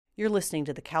You're listening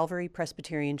to the Calvary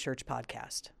Presbyterian Church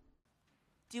podcast.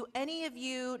 Do any of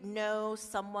you know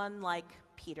someone like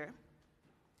Peter?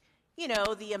 You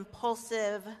know, the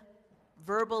impulsive,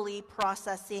 verbally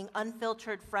processing,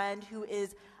 unfiltered friend who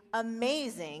is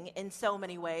amazing in so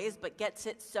many ways, but gets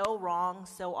it so wrong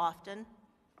so often.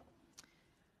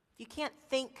 If you can't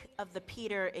think of the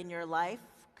Peter in your life,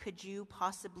 could you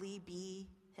possibly be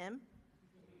him?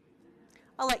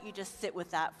 I'll let you just sit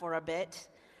with that for a bit.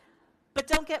 But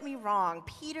don't get me wrong,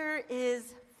 Peter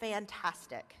is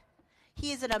fantastic.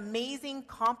 He is an amazing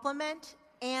complement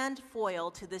and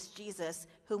foil to this Jesus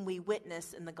whom we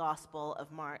witness in the Gospel of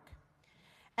Mark.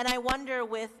 And I wonder,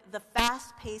 with the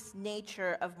fast-paced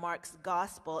nature of Mark's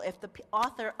Gospel, if the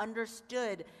author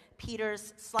understood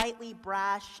Peter's slightly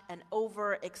brash and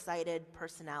overexcited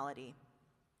personality.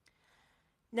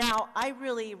 Now, I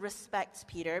really respect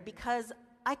Peter because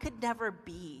I could never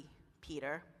be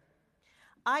Peter.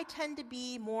 I tend to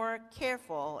be more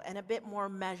careful and a bit more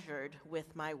measured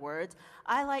with my words.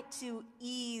 I like to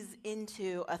ease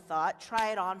into a thought,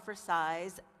 try it on for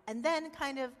size, and then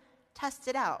kind of test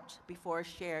it out before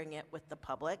sharing it with the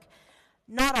public.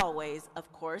 Not always,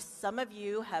 of course. Some of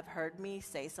you have heard me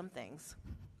say some things.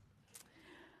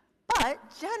 But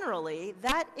generally,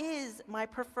 that is my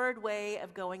preferred way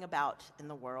of going about in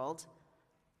the world,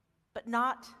 but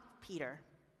not Peter.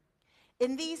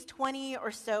 In these 20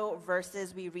 or so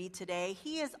verses we read today,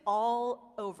 he is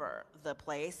all over the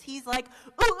place. He's like,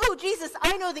 ooh, Jesus,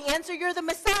 I know the answer, you're the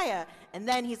Messiah. And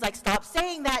then he's like, stop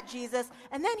saying that, Jesus.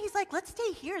 And then he's like, let's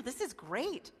stay here, this is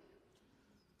great.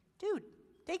 Dude,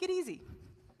 take it easy.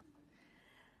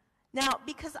 Now,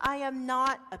 because I am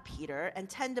not a Peter and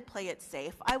tend to play it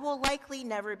safe, I will likely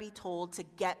never be told to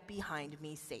get behind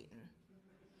me, Satan.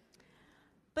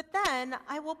 But then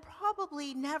I will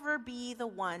probably never be the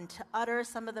one to utter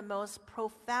some of the most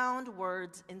profound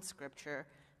words in Scripture,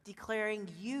 declaring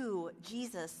you,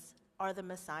 Jesus, are the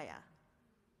Messiah.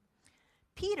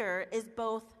 Peter is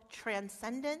both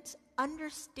transcendent,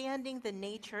 understanding the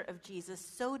nature of Jesus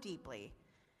so deeply,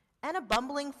 and a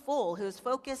bumbling fool who is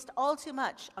focused all too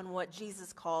much on what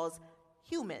Jesus calls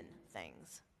human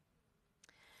things.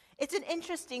 It's an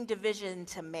interesting division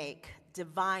to make,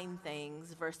 divine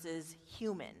things versus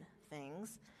human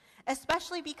things,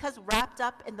 especially because wrapped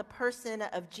up in the person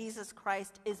of Jesus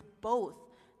Christ is both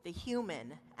the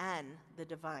human and the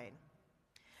divine.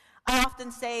 I often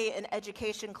say in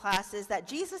education classes that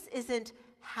Jesus isn't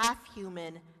half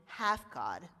human, half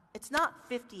God. It's not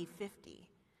 50-50.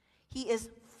 He is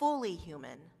fully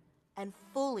human and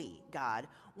fully God,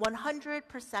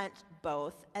 100%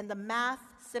 both, and the math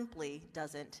simply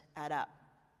doesn't add up.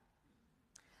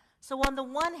 So on the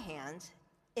one hand,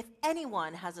 if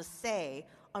anyone has a say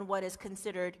on what is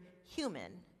considered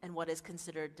human and what is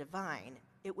considered divine,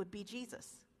 it would be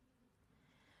Jesus.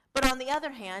 But on the other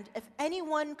hand, if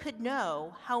anyone could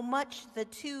know how much the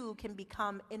two can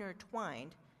become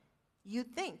intertwined,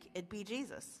 you'd think it'd be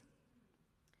Jesus.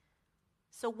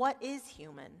 So what is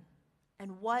human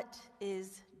and what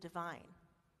is divine?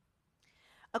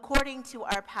 According to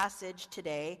our passage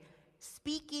today,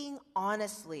 speaking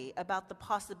honestly about the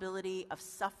possibility of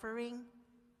suffering,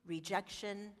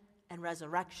 rejection, and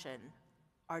resurrection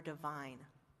are divine.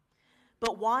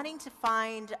 But wanting to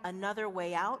find another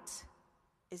way out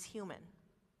is human.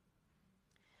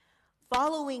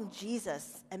 Following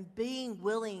Jesus and being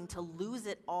willing to lose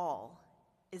it all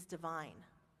is divine.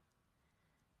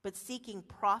 But seeking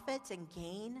profit and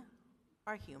gain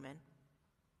are human.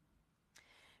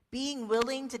 Being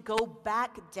willing to go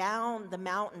back down the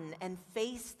mountain and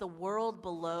face the world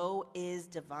below is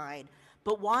divine.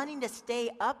 But wanting to stay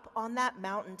up on that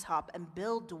mountaintop and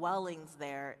build dwellings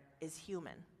there is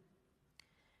human.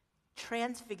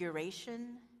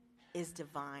 Transfiguration is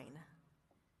divine.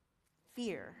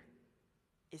 Fear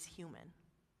is human.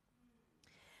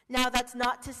 Now, that's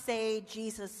not to say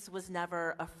Jesus was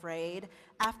never afraid.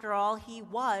 After all, he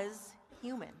was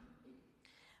human.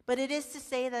 But it is to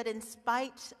say that in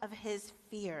spite of his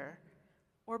fear,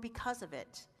 or because of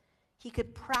it, he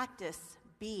could practice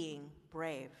being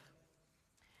brave.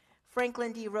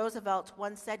 Franklin D. Roosevelt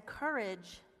once said,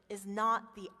 "Courage is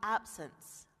not the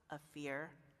absence of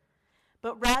fear,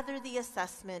 but rather the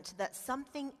assessment that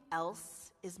something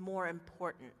else is more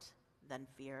important than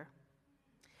fear."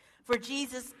 For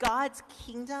Jesus, God's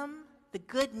kingdom, the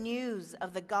good news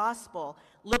of the gospel,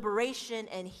 liberation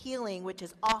and healing, which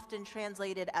is often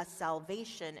translated as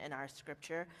salvation in our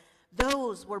scripture,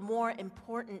 those were more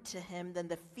important to him than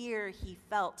the fear he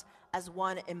felt as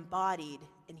one embodied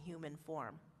in human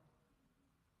form.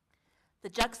 The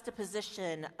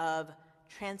juxtaposition of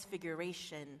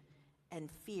transfiguration and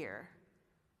fear,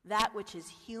 that which is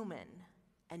human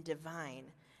and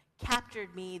divine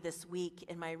captured me this week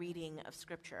in my reading of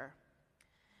Scripture.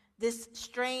 This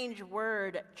strange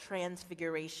word,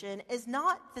 transfiguration, is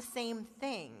not the same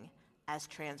thing as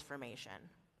transformation.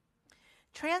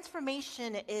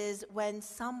 Transformation is when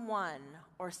someone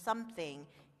or something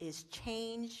is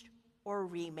changed or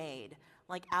remade,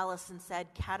 like Allison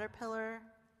said, caterpillar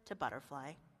to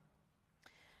butterfly.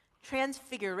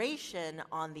 Transfiguration,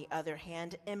 on the other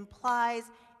hand, implies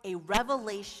a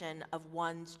revelation of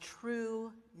one's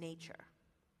true nature.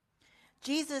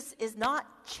 Jesus is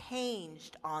not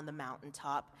changed on the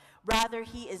mountaintop. Rather,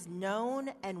 he is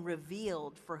known and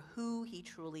revealed for who he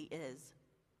truly is.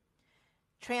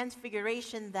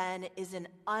 Transfiguration, then, is an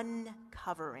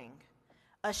uncovering,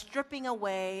 a stripping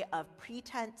away of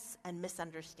pretense and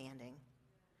misunderstanding.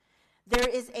 There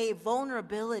is a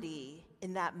vulnerability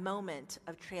in that moment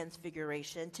of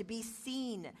transfiguration to be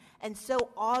seen and so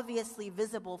obviously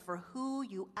visible for who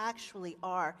you actually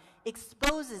are,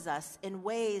 exposes us in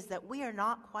ways that we are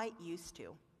not quite used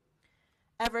to.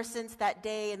 Ever since that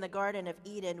day in the Garden of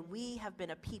Eden, we have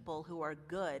been a people who are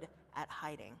good at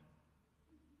hiding.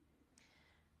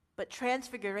 But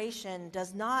transfiguration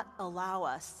does not allow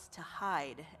us to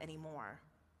hide anymore.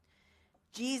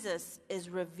 Jesus is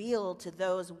revealed to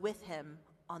those with him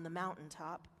on the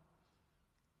mountaintop.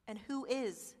 And who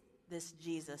is this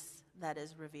Jesus that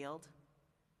is revealed?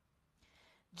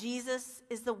 Jesus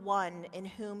is the one in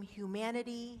whom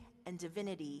humanity and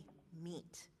divinity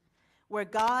meet, where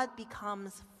God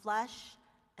becomes flesh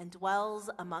and dwells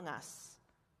among us.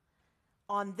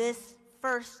 On this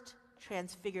first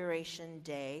Transfiguration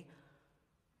Day,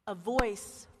 a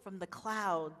voice from the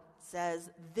cloud says,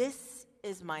 "This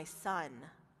is my Son,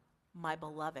 my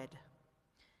beloved."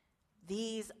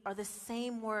 These are the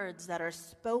same words that are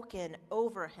spoken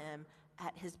over him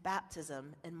at his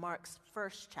baptism in Mark's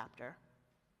first chapter.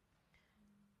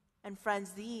 And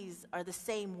friends, these are the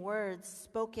same words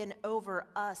spoken over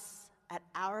us at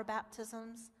our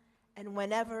baptisms and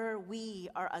whenever we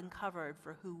are uncovered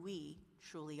for who we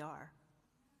truly are.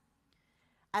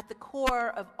 At the core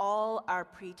of all our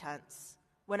pretense,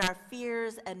 when our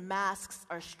fears and masks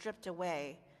are stripped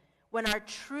away, when our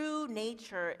true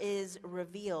nature is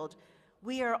revealed,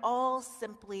 we are all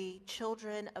simply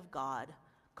children of God,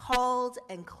 called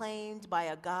and claimed by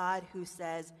a God who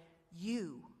says,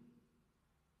 you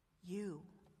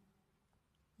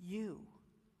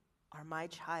are my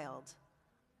child,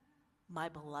 my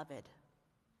beloved.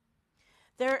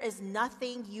 There is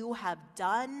nothing you have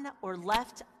done or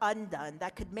left undone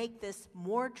that could make this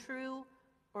more true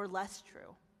or less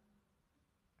true.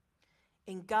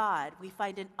 In God, we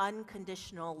find an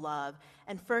unconditional love.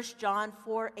 And 1 John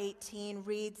 4:18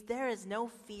 reads, "There is no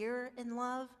fear in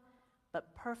love,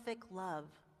 but perfect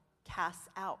love casts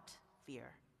out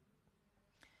fear."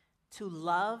 To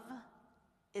love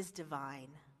is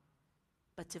divine,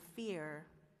 but to fear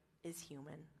is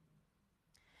human.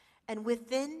 And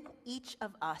within each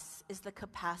of us is the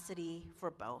capacity for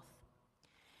both.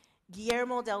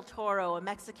 Guillermo del Toro, a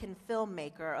Mexican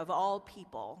filmmaker of all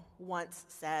people, once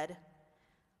said,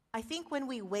 "I think when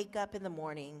we wake up in the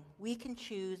morning, we can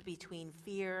choose between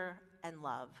fear and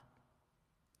love.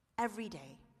 Every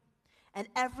day. And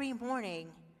every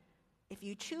morning, if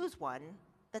you choose one,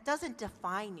 that doesn't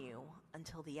define you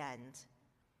until the end.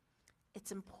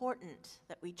 It's important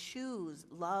that we choose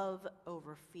love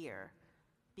over fear,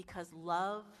 because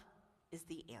love is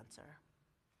the answer."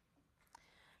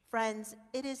 Friends,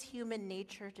 it is human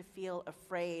nature to feel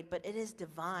afraid, but it is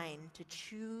divine to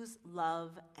choose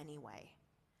love anyway.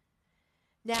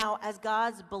 Now, as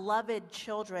God's beloved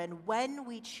children, when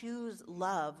we choose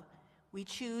love, we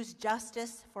choose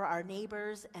justice for our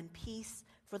neighbors and peace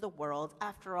for the world.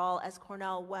 After all, as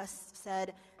Cornel West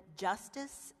said,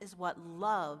 justice is what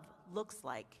love looks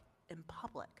like in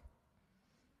public.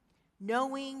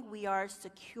 Knowing we are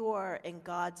secure in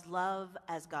God's love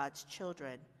as God's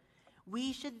children,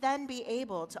 we should then be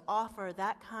able to offer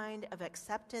that kind of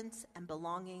acceptance and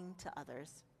belonging to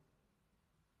others.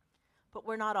 But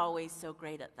we're not always so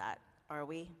great at that, are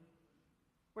we?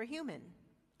 We're human,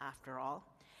 after all.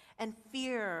 And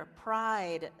fear,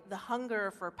 pride, the hunger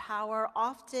for power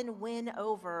often win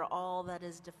over all that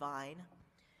is divine.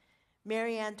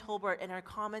 Marianne Tolbert, in her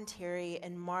commentary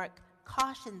in Mark,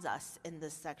 cautions us in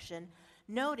this section,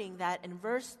 noting that in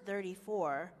verse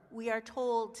 34, we are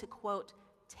told to, quote,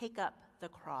 "take up the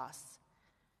cross."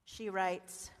 She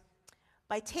writes,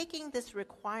 "By taking this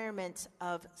requirement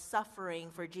of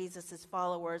suffering for Jesus'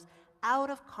 followers out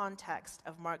of context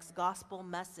of Mark's gospel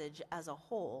message as a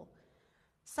whole,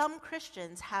 some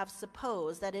Christians have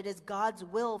supposed that it is God's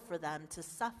will for them to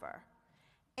suffer,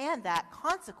 and that,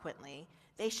 consequently,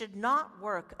 they should not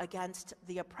work against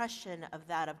the oppression of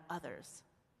that of others.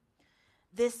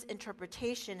 This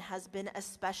interpretation has been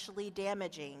especially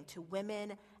damaging to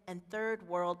women and third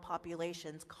world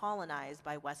populations colonized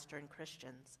by Western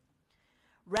Christians.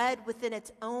 Read within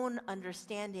its own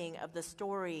understanding of the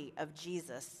story of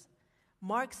Jesus,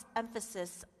 Mark's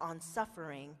emphasis on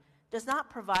suffering does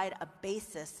not provide a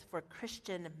basis for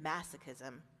Christian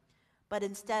masochism, but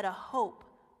instead a hope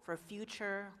for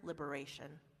future liberation.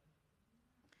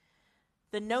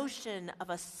 The notion of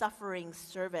a suffering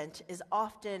servant is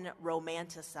often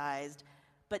romanticized,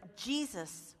 but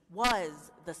Jesus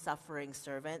was the suffering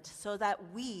servant so that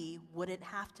we wouldn't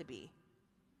have to be.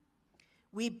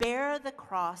 We bear the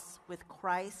cross with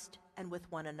Christ and with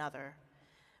one another.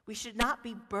 We should not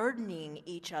be burdening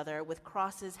each other with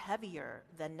crosses heavier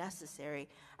than necessary.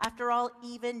 After all,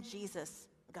 even Jesus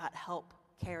got help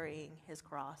carrying his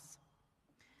cross.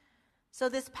 So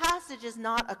this passage is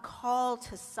not a call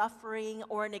to suffering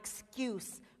or an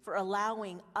excuse for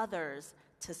allowing others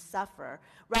to suffer.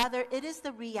 Rather, it is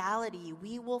the reality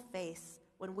we will face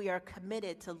when we are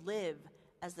committed to live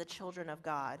as the children of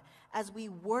God, as we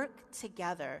work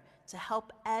together to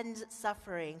help end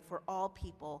suffering for all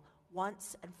people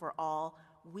once and for all.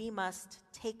 We must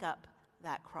take up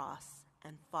that cross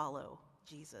and follow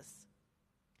Jesus.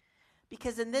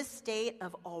 Because in this state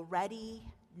of already,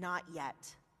 not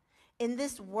yet, in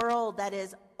this world that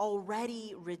is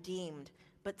already redeemed,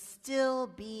 but still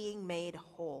being made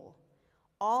whole,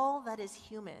 all that is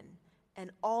human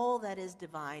and all that is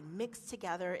divine mixed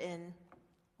together in,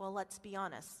 well, let's be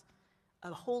honest,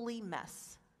 a holy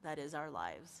mess that is our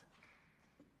lives.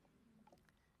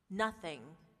 Nothing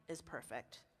is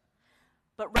perfect,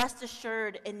 but rest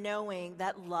assured in knowing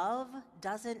that love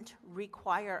doesn't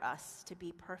require us to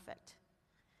be perfect.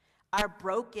 Our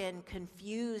broken,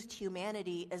 confused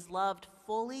humanity is loved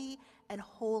fully and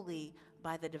wholly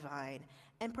by the divine.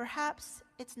 And perhaps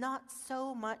it's not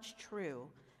so much true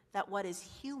that what is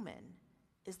human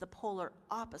is the polar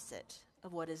opposite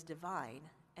of what is divine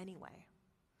anyway.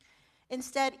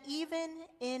 Instead, even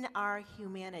in our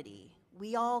humanity,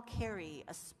 we all carry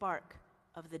a spark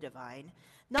of the divine,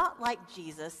 not like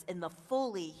Jesus in the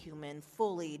fully human,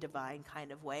 fully divine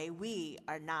kind of way. We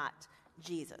are not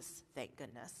Jesus, thank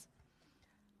goodness.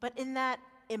 But in that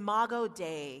imago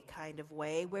Dei kind of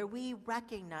way where we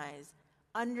recognize,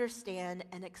 understand,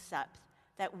 and accept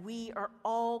that we are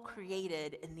all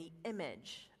created in the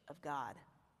image of God.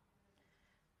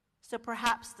 So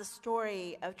perhaps the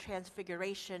story of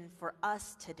Transfiguration for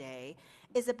us today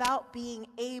is about being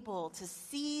able to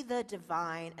see the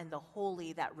divine and the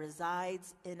holy that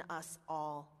resides in us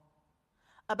all,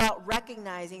 about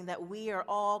recognizing that we are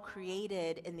all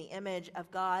created in the image of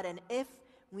God, and if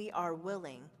we are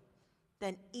willing,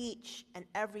 then each and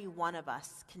every one of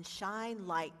us can shine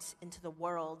light into the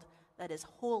world that is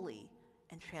holy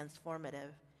and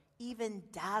transformative, even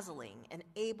dazzling and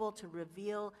able to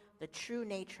reveal the true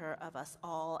nature of us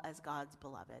all as God's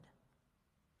beloved.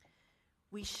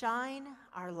 We shine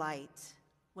our light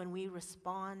when we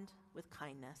respond with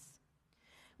kindness.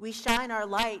 We shine our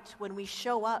light when we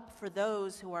show up for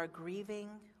those who are grieving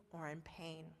or in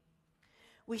pain.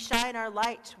 We shine our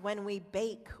light when we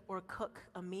bake or cook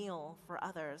a meal for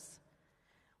others.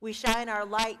 We shine our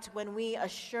light when we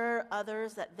assure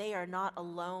others that they are not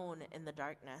alone in the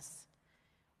darkness.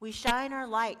 We shine our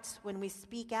light when we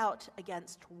speak out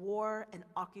against war and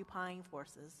occupying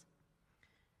forces.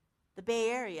 The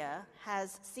Bay Area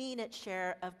has seen its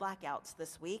share of blackouts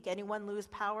this week. Anyone lose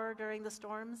power during the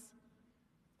storms?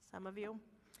 Some of you.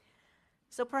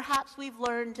 So perhaps we've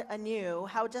learned anew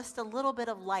how just a little bit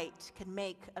of light can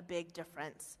make a big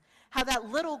difference. How that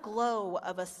little glow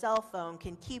of a cell phone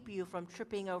can keep you from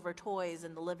tripping over toys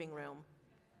in the living room.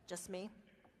 Just me?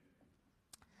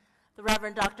 The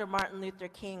Reverend Dr. Martin Luther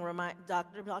King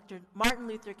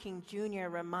Jr.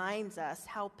 reminds us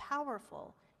how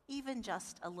powerful even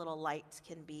just a little light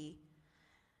can be,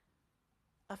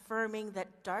 affirming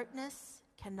that darkness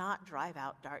cannot drive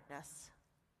out darkness.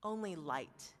 Only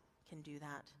light can do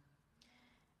that.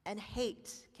 And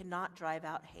hate cannot drive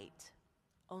out hate.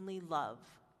 Only love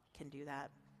can do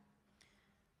that.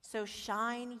 So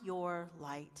shine your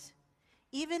light,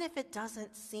 even if it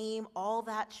doesn't seem all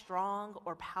that strong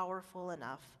or powerful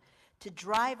enough to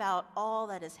drive out all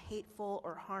that is hateful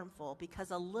or harmful,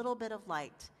 because a little bit of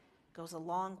light goes a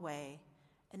long way,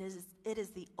 and it is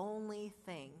the only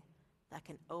thing that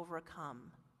can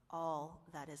overcome all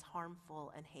that is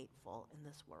harmful and hateful in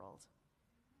this world.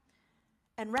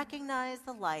 And recognize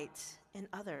the light in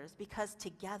others, because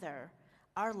together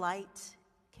our light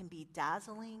can be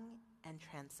dazzling and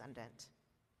transcendent.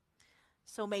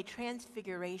 So may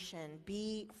Transfiguration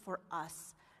be for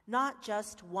us not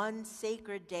just one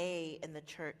sacred day in the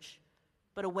church,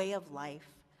 but a way of life,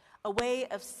 a way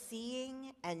of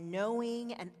seeing and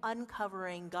knowing and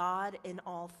uncovering God in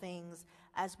all things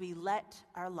as we let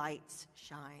our lights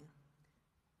shine.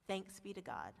 Thanks be to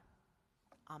God.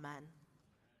 Amen.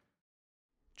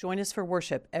 Join us for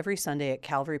worship every Sunday at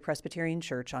Calvary Presbyterian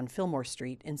Church on Fillmore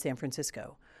Street in San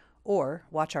Francisco, or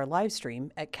watch our live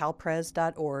stream at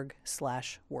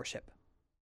calpres.org/worship.